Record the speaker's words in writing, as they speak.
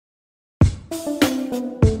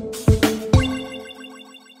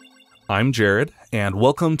I'm Jared, and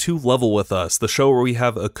welcome to Level With Us, the show where we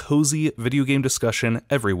have a cozy video game discussion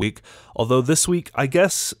every week. Although this week, I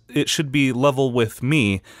guess it should be Level With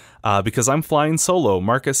me, because I'm flying solo.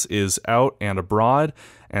 Marcus is out and abroad,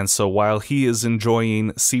 and so while he is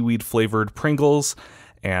enjoying seaweed-flavored Pringles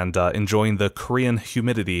and enjoying the Korean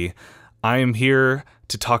humidity, I am here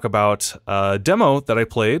to talk about a demo that I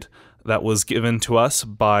played that was given to us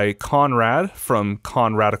by Conrad from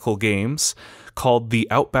Conradical Games, called the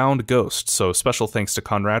Outbound Ghost. So special thanks to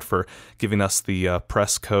Conrad for giving us the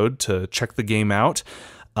press code to check the game out.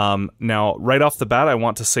 Now, right off the bat, I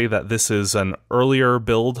want to say that this is an earlier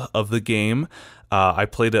build of the game. I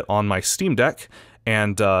played it on my Steam Deck,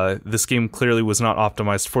 and this game clearly was not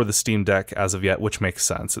optimized for the Steam Deck as of yet, which makes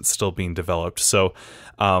sense. It's still being developed. So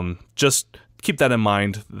just keep that in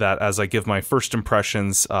mind, that as I give my first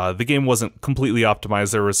impressions, the game wasn't completely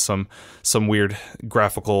optimized. There was some weird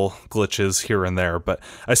graphical glitches here and there, but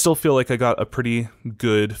I still feel like I got a pretty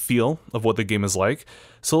good feel of what the game is like.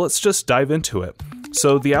 So let's just dive into it.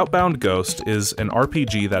 So the Outbound Ghost is an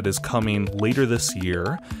RPG that is coming later this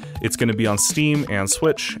year. It's going to be on Steam and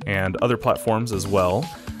Switch and other platforms as well.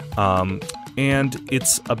 And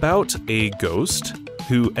it's about a ghost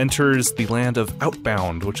who enters the land of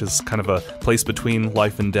Outbound, which is kind of a place between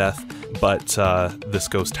life and death. But this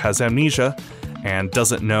ghost has amnesia and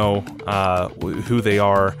doesn't know who they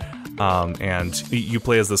are. And you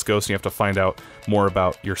play as this ghost, and you have to find out more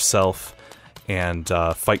about yourself and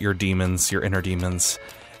fight your demons, your inner demons,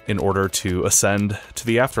 in order to ascend to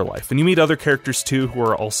the afterlife. And you meet other characters too who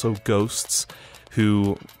are also ghosts,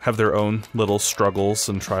 who have their own little struggles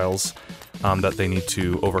and trials that they need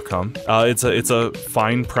to overcome. It's a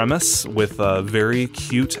fine premise with a very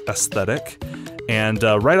cute aesthetic. And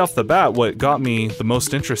right off the bat, what got me the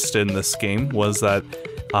most interested in this game was that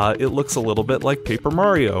it looks a little bit like Paper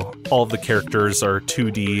Mario. All of the characters are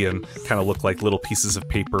 2D and kind of look like little pieces of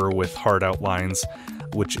paper with hard outlines,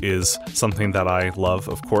 which is something that I love,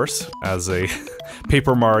 of course, as a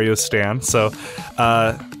Paper Mario stan. So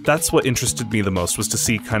that's what interested me the most, was to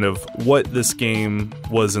see kind of what this game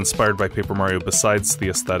was inspired by Paper Mario besides the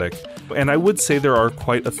aesthetic. And I would say there are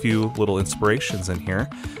quite a few little inspirations in here.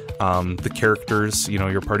 The characters,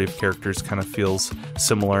 your party of characters kind of feels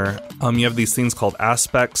similar. You have these things called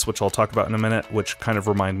aspects, which I'll talk about in a minute, which kind of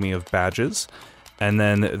remind me of badges. And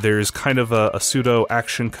then there's kind of a pseudo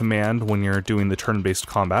action command when you're doing the turn-based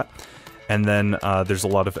combat. And then there's a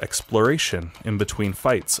lot of exploration in between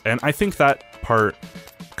fights. And I think that part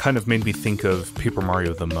kind of made me think of Paper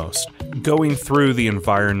Mario the most. Going through the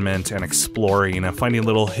environment and exploring and finding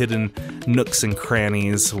little hidden nooks and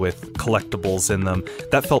crannies with collectibles in them,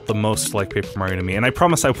 that felt the most like Paper Mario to me. And I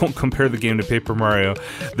promise I won't compare the game to Paper Mario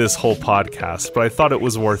this whole podcast, but I thought it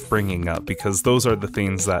was worth bringing up because those are the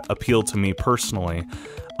things that appeal to me personally.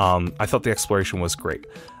 I thought the exploration was great.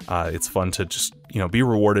 It's fun to just, be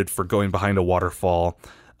rewarded for going behind a waterfall.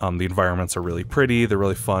 The environments are really pretty, they're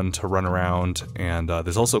really fun to run around, and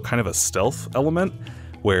there's also kind of a stealth element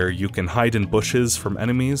where you can hide in bushes from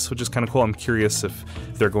enemies, which is kind of cool. I'm curious if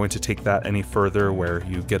they're going to take that any further, where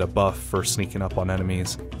you get a buff for sneaking up on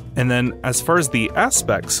enemies. And then as far as the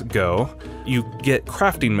aspects go, you get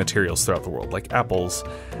crafting materials throughout the world, like apples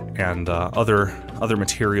and other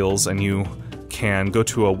materials, and you can go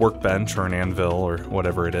to a workbench or an anvil or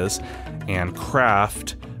whatever it is and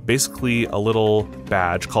craft basically a little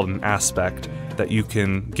badge called an aspect that you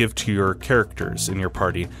can give to your characters in your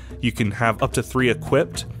party. You can have up to 3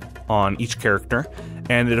 equipped on each character,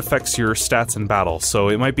 and it affects your stats in battle. So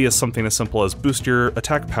it might be something as simple as boost your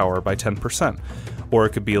attack power by 10%. Or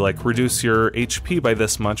it could be like reduce your HP by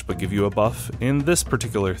this much, but give you a buff in this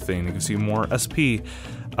particular thing. It gives you more SP.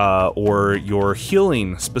 Or your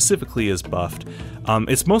healing specifically is buffed.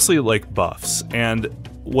 It's mostly like buffs. And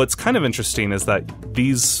what's kind of interesting is that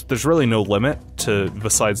there's really no limit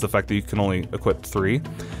besides the fact that you can only equip 3.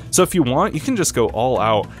 So if you want, you can just go all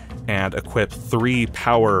out and equip 3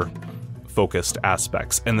 power focused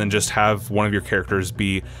aspects and then just have one of your characters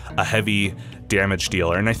be a heavy damage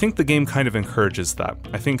dealer. And I think the game kind of encourages that.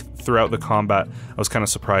 I think throughout the combat, I was kind of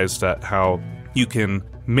surprised at how you can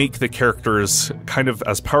make the characters kind of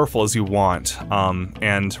as powerful as you want.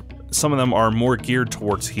 And some of them are more geared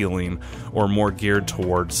towards healing or more geared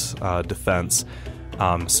towards defense.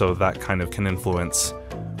 So that kind of can influence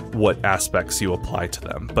what aspects you apply to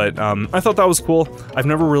them. But I thought that was cool. I've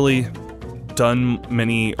never really done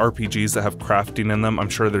many RPGs that have crafting in them. I'm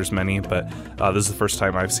sure there's many, but this is the first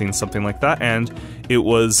time I've seen something like that. And it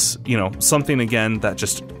was, something again that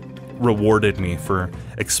just rewarded me for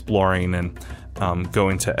exploring and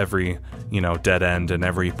going to every, dead end in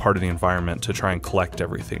every part of the environment to try and collect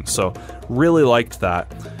everything. So really liked that.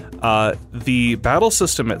 The battle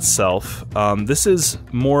system itself, this is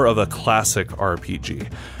more of a classic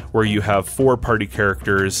RPG where you have 4 party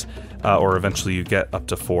characters, or eventually you get up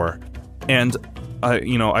to 4. And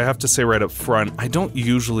I have to say right up front, I don't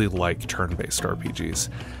usually like turn-based RPGs.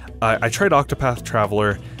 I tried Octopath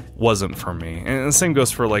Traveler, wasn't for me. And the same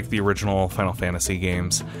goes for like the original Final Fantasy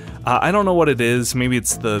games. I don't know what it is. Maybe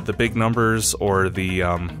it's the big numbers or the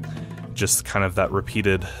just kind of that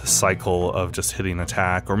repeated cycle of just hitting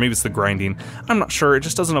attack, or maybe it's the grinding. I'm not sure. It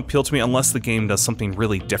just doesn't appeal to me unless the game does something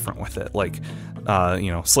really different with it, like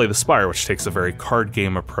Slay the Spire, which takes a very card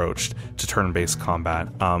game approach to turn-based combat.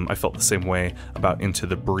 I felt the same way about Into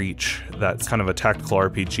the Breach. That's kind of a tactical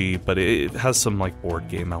RPG, but it has some like board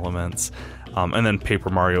game elements. And then Paper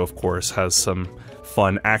Mario, of course, has some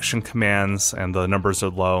fun action commands, and the numbers are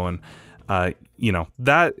low, and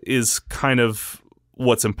that is kind of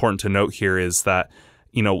what's important to note here is that,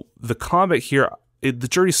 the combat here, the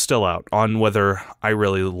jury's still out on whether I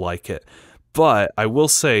really like it. But I will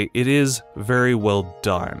say it is very well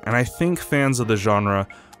done, and I think fans of the genre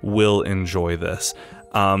will enjoy this.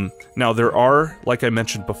 Now, there are, like I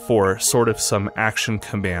mentioned before, sort of some action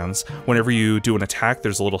commands. Whenever you do an attack,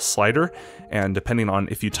 there's a little slider, and depending on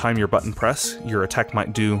if you time your button press, your attack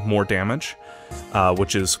might do more damage,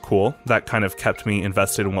 which is cool. That kind of kept me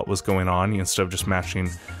invested in what was going on. Instead of just mashing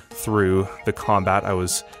through the combat, I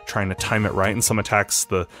was trying to time it right, and some attacks,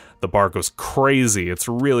 the bar goes crazy. It's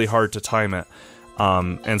really hard to time it.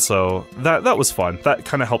 And so that was fun. That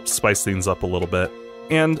kind of helped spice things up a little bit.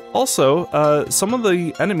 And also, some of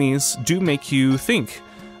the enemies do make you think.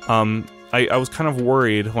 I was kind of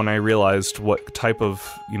worried when I realized what type of,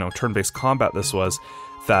 turn-based combat this was,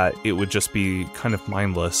 that it would just be kind of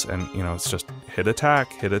mindless, and, it's just hit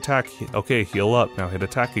attack, okay, heal up, now hit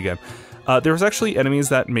attack again. There was actually enemies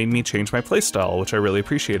that made me change my playstyle, which I really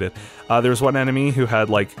appreciated. There was one enemy who had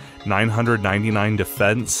like 999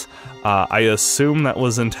 defense. I assume that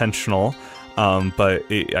was intentional. But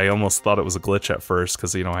I almost thought it was a glitch at first,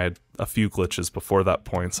 because, I had a few glitches before that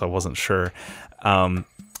point, so I wasn't sure.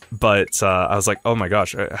 But I was like, oh my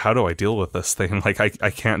gosh, how do I deal with this thing? Like,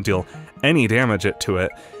 I can't deal any damage to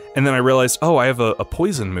it. And then I realized, oh, I have a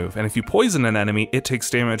poison move, and if you poison an enemy, it takes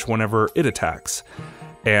damage whenever it attacks.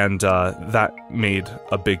 And that made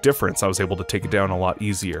a big difference. I was able to take it down a lot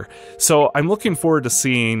easier. So I'm looking forward to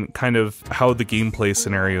seeing kind of how the gameplay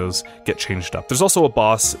scenarios get changed up. There's also a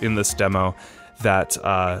boss in this demo that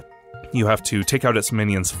you have to take out its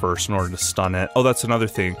minions first in order to stun it. Oh, that's another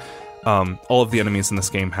thing. All of the enemies in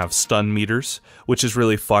this game have stun meters, which is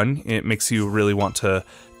really fun. It makes you really want to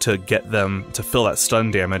get them to fill that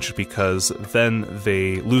stun damage, because then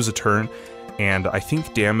they lose a turn, and I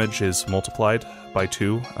think damage is multiplied by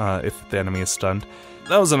 2 if the enemy is stunned.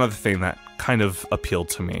 That was another thing that kind of appealed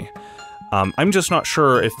to me. I'm just not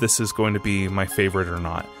sure if this is going to be my favorite or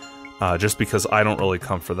not, just because I don't really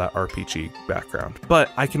come from that RPG background.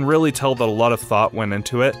 But I can really tell that a lot of thought went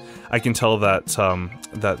into it. I can tell that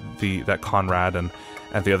that Conrad and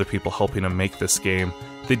the other people helping him make this game,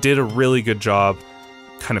 they did a really good job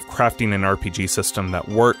kind of crafting an RPG system that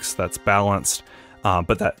works, that's balanced,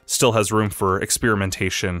 but that still has room for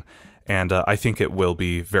experimentation, and I think it will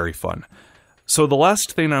be very fun. So the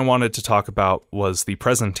last thing I wanted to talk about was the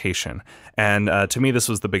presentation, and to me this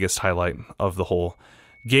was the biggest highlight of the whole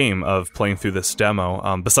game, of playing through this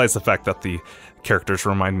demo. Besides the fact that the characters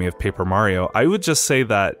remind me of Paper Mario, I would just say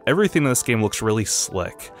that everything in this game looks really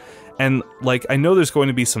slick. And like, I know there's going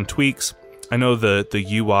to be some tweaks. I know the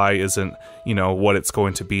UI isn't, what it's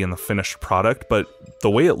going to be in the finished product, but the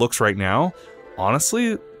way it looks right now,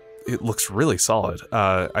 honestly, it looks really solid.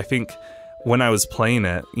 I think when I was playing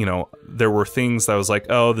it, there were things that I was like,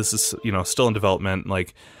 oh, this is, still in development.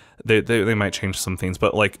 Like, they might change some things,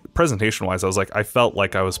 but like presentation-wise, I felt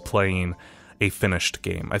like I was playing a finished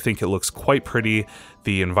game. I think it looks quite pretty.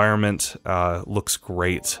 The environment looks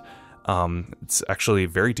great. It's actually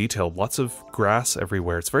very detailed. Lots of grass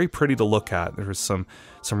everywhere. It's very pretty to look at. There's some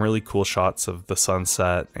really cool shots of the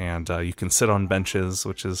sunset, and you can sit on benches,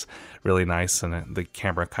 which is really nice, and the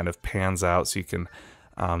camera kind of pans out so you can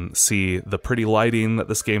see the pretty lighting that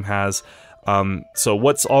this game has. So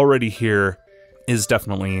what's already here is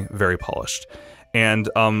definitely very polished. And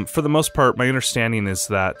for the most part, my understanding is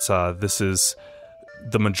that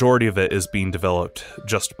the majority of it is being developed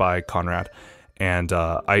just by Conrad. And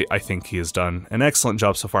I think he has done an excellent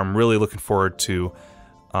job so far. I'm really looking forward to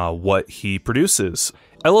what he produces.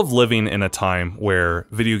 I love living in a time where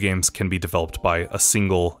video games can be developed by a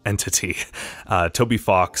single entity. Toby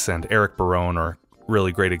Fox and Eric Barone are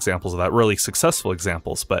really great examples of that, really successful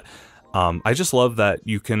examples. But I just love that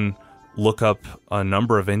you can look up a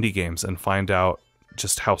number of indie games and find out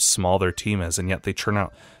just how small their team is, and yet they churn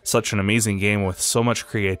out such an amazing game with so much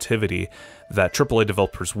creativity that AAA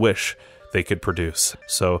developers wish they could produce.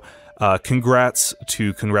 So congrats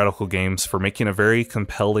to Conradical Games for making a very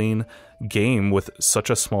compelling game with such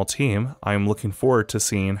a small team. I'm looking forward to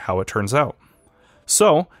seeing how it turns out.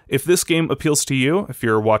 So, if this game appeals to you, if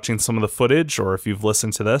you're watching some of the footage, or if you've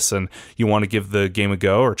listened to this and you want to give the game a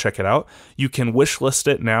go or check it out, you can wishlist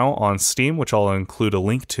it now on Steam, which I'll include a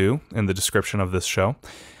link to in the description of this show.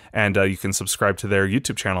 And you can subscribe to their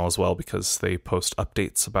YouTube channel as well, because they post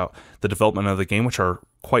updates about the development of the game, which are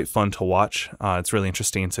quite fun to watch. It's really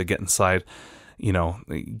interesting to get inside,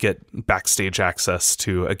 get backstage access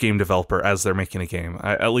to a game developer as they're making a game.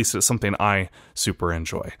 At least it's something I super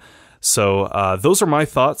enjoy. So those are my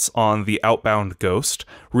thoughts on the Outbound Ghost.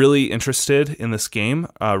 Really interested in this game,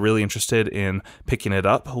 really interested in picking it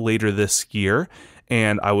up later this year,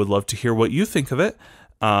 and I would love to hear what you think of it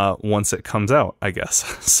once it comes out, I guess.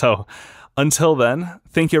 So until then,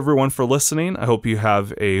 thank you everyone for listening. I hope you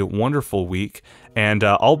have a wonderful week, and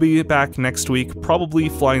I'll be back next week, probably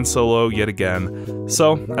flying solo yet again.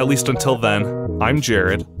 So at least until then, I'm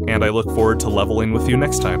Jared, and I look forward to leveling with you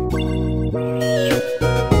next time.